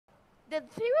They're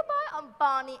Dhirubhai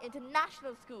Ambani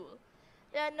International School.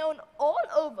 They are known all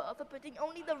over for putting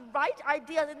only the right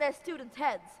ideas in their students'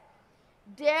 heads.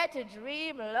 Dare to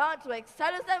dream, learn to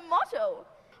excel is their motto.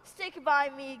 Stick by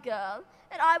me, girl,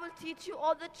 and I will teach you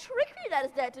all the trickery that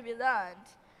is there to be learned.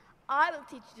 I will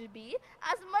teach you to be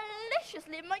as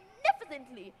maliciously,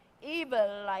 magnificently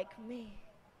evil like me.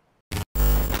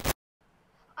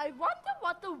 I wonder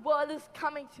what the world is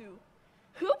coming to.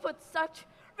 Who put such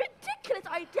ridiculous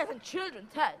ideas in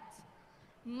children's heads?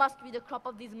 Must be the crop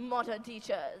of these modern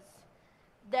teachers.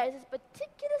 There is this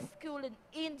particular school in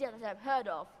India that I've heard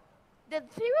of. The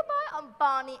Dhirubhai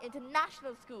Ambani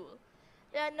International School.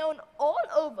 They are known all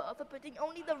over for putting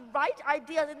only the right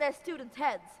ideas in their students'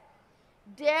 heads.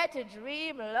 Dare to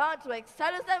dream, learn to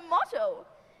excel is their motto.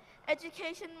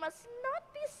 Education must not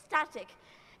be static.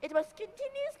 It must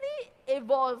continuously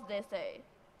evolve, they say.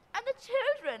 And the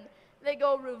children, they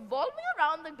go revolving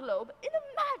around the globe in a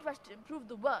mad rush to improve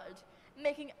the world,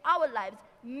 making our lives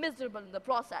miserable in the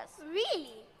process.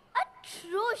 Really?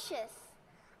 Atrocious.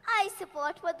 I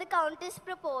support what the Countess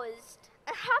proposed.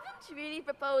 I haven't really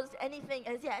proposed anything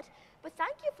as yet, but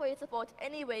thank you for your support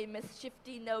anyway, Miss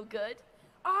Shifty No Good.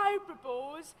 I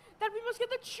propose that we must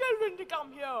get the children to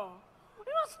come here.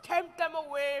 We must tempt them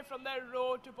away from their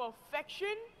road to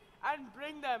perfection and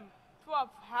bring them to a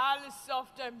palace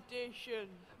of temptation.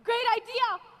 Great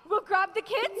idea! We'll grab the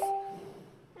kids.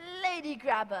 Lady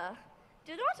Grabber,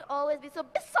 do not always be so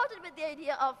besotted with the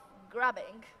idea of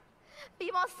grabbing.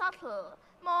 Be more subtle,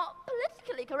 more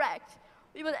politically correct.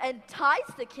 We will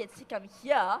entice the kids to come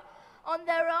here on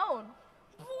their own.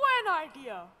 Buen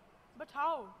idea. But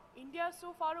how? India is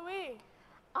so far away.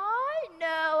 I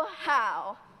know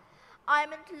how.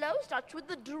 I'm in close touch with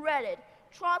the dreaded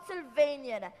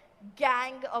Transylvanian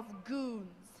gang of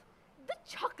goons, the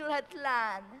Chucklehead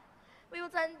clan. We will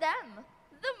send them,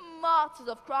 the masters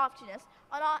of craftiness,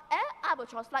 on our air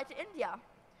albatross flight to India.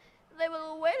 They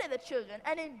will waylay the children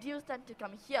and induce them to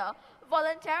come here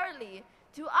voluntarily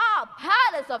to our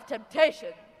palace of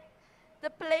temptation. The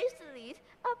place to lead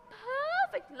a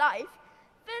perfect life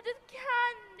filled with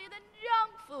candy and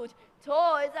junk food,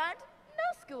 toys, and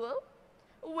no school.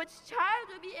 Which child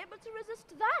will be able to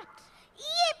resist that?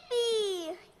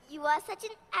 Yippee! You are such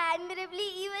an admirably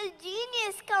evil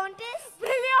genius, Countess.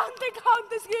 Brillante,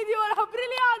 Countess, you are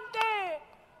brillante.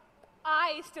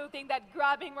 I still think that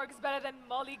grabbing works better than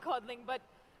mollycoddling, but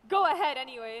go ahead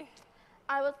anyway.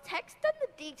 I will text them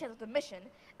the details of the mission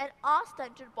and ask them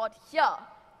to report here,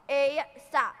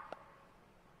 ASAP.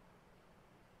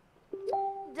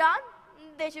 Done?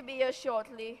 They should be here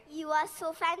shortly. You are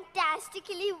so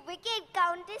fantastically wicked,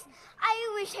 Countess.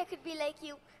 I wish I could be like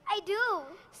you. I do.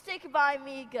 Stick by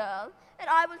me, girl, and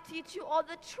I will teach you all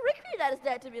the trickery that is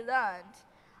there to be learned.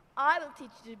 I will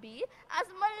teach you to be as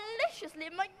maliciously,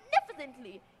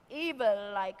 magnificently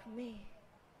evil like me.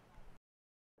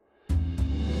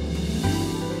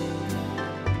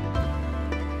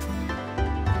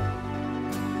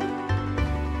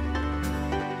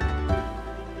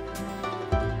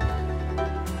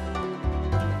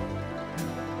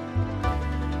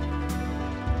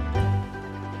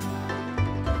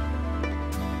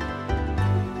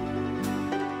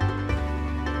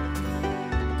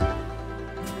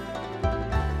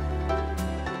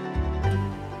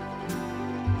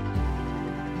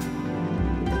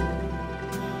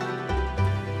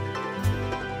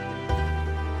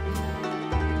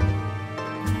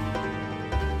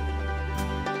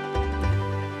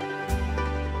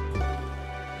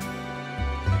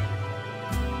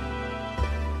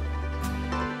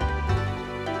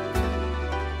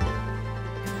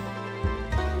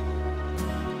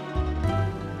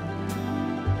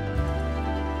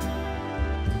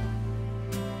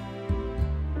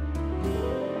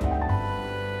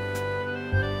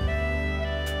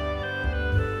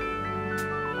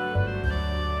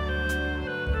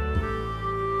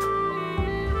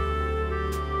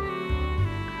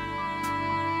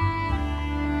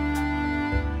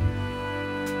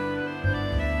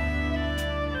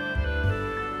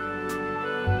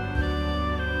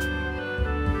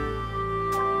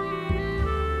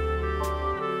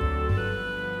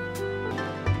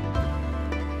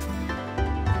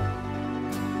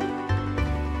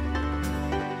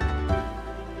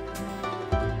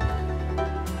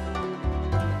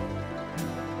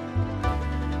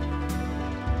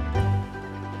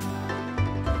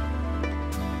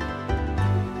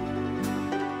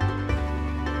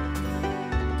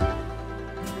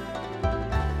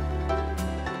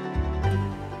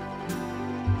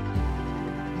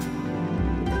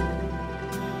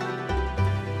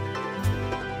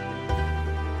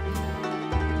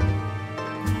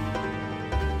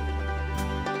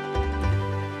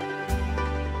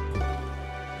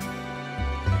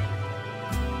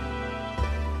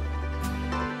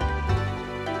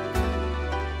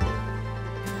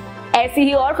 ऐसी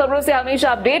ही और खबरों से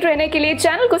हमेशा update रहने के लिए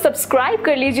channel को subscribe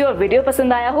कर लीजिए और वीडियो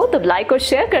पसंद आया हो तो लाइक और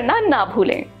शेयर करना ना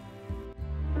भूलें।